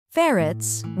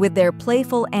Ferrets, with their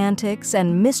playful antics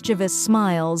and mischievous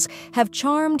smiles, have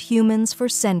charmed humans for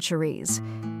centuries.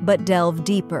 But delve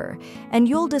deeper, and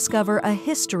you'll discover a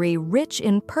history rich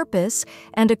in purpose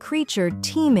and a creature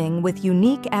teeming with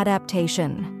unique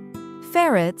adaptation.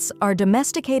 Ferrets are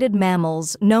domesticated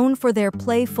mammals known for their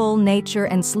playful nature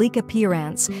and sleek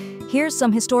appearance. Here's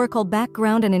some historical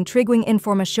background and intriguing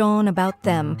information about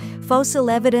them. Fossil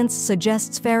evidence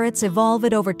suggests ferrets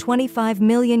evolved over 25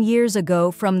 million years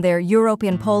ago from their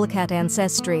European polecat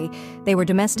ancestry. They were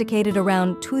domesticated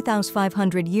around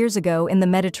 2,500 years ago in the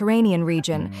Mediterranean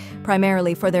region,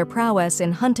 primarily for their prowess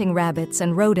in hunting rabbits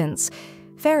and rodents.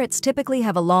 Ferrets typically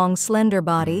have a long, slender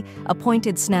body, a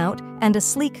pointed snout, and a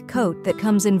sleek coat that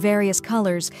comes in various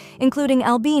colors, including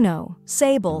albino,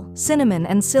 sable, cinnamon,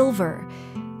 and silver.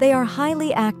 They are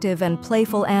highly active and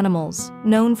playful animals,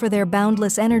 known for their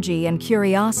boundless energy and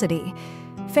curiosity.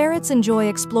 Ferrets enjoy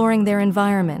exploring their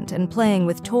environment and playing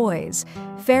with toys.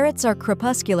 Ferrets are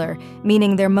crepuscular,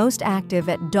 meaning they're most active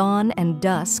at dawn and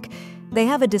dusk. They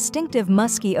have a distinctive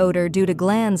musky odor due to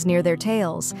glands near their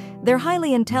tails. They're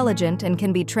highly intelligent and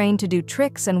can be trained to do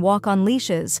tricks and walk on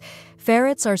leashes.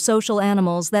 Ferrets are social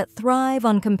animals that thrive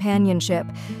on companionship.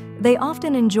 They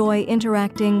often enjoy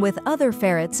interacting with other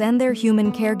ferrets and their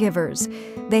human caregivers.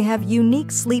 They have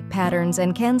unique sleep patterns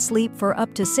and can sleep for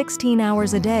up to 16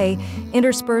 hours a day,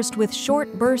 interspersed with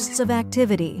short bursts of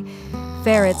activity.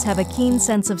 Ferrets have a keen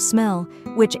sense of smell,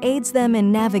 which aids them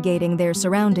in navigating their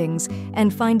surroundings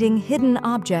and finding hidden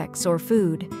objects or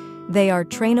food. They are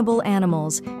trainable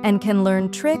animals and can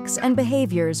learn tricks and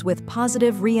behaviors with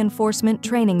positive reinforcement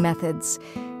training methods.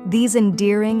 These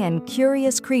endearing and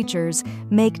curious creatures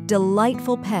make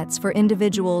delightful pets for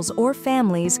individuals or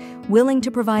families willing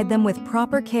to provide them with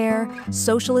proper care,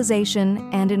 socialization,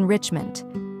 and enrichment.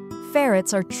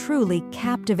 Ferrets are truly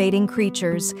captivating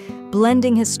creatures,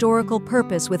 blending historical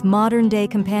purpose with modern-day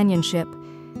companionship.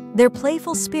 Their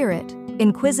playful spirit,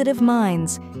 inquisitive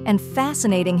minds, and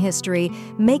fascinating history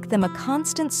make them a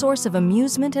constant source of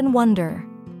amusement and wonder.